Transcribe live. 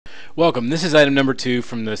Welcome. This is item number 2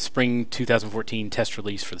 from the spring 2014 test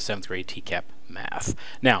release for the 7th grade TCAP math.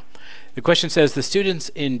 Now, the question says the students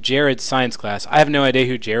in Jared's science class, I have no idea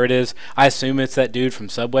who Jared is. I assume it's that dude from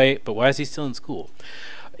Subway, but why is he still in school?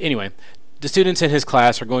 Anyway, the students in his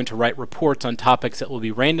class are going to write reports on topics that will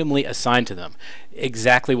be randomly assigned to them.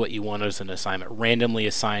 Exactly what you want as an assignment, randomly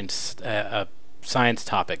assigned science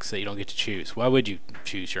topics that you don't get to choose. Why would you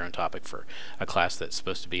choose your own topic for a class that's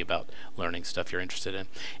supposed to be about learning stuff you're interested in?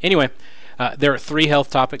 Anyway, there are 3 health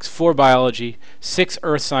topics, 4 biology, 6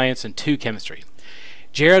 earth science, and 2 chemistry.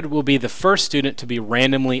 Jared will be the first student to be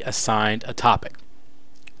randomly assigned a topic.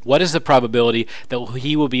 What is the probability that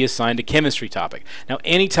he will be assigned a chemistry topic? Now,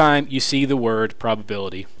 anytime you see the word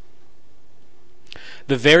probability,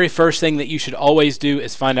 the very first thing that you should always do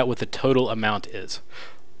is find out what the total amount is.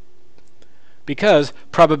 Because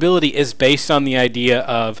probability is based on the idea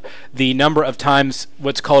of the number of times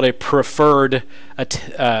what's called a preferred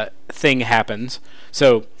thing happens.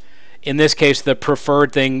 So in this case, the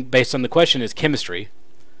preferred thing based on the question is chemistry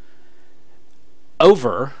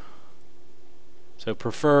over, so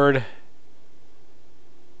preferred,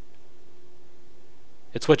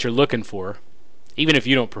 it's what you're looking for. Even if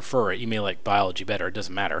you don't prefer it, you may like biology better, it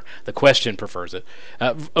doesn't matter. The question prefers it,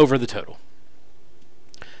 over the total.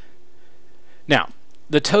 Now,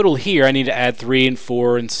 the total here, I need to add 3 and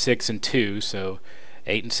 4 and 6 and 2, so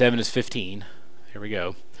 8 and 7 is 15. Here we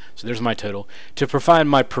go. So there's my total. To find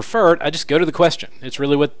my preferred, I just go to the question. It's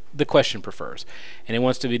really what the question prefers. And it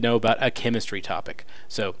wants to know about a chemistry topic.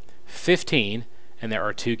 So 15, and there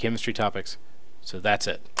are 2 chemistry topics, so that's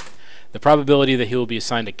it. The probability that he will be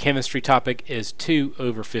assigned a chemistry topic is 2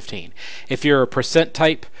 over 15. If you're a percent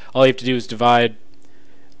type, all you have to do is divide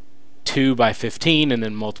 2 by 15 and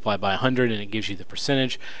then multiply by 100 and it gives you the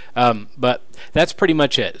percentage. But that's pretty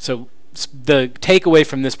much it. So the takeaway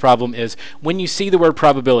from this problem is when you see the word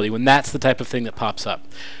probability, when that's the type of thing that pops up,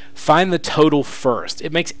 find the total first.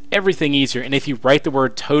 It makes everything easier, and if you write the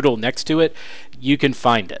word total next to it, you can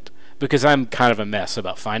find it. Because I'm kind of a mess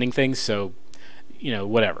about finding things, so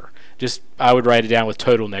whatever. Just I would write it down with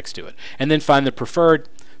total next to it. And then find the preferred,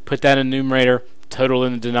 put that in the numerator, total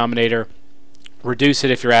in the denominator, reduce it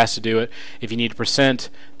if you're asked to do it. If you need a percent,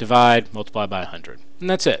 divide, multiply by 100. And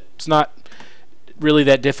that's it. It's not really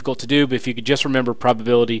that difficult to do, but if you could just remember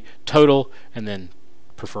probability, total, and then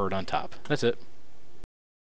preferred on top. That's it.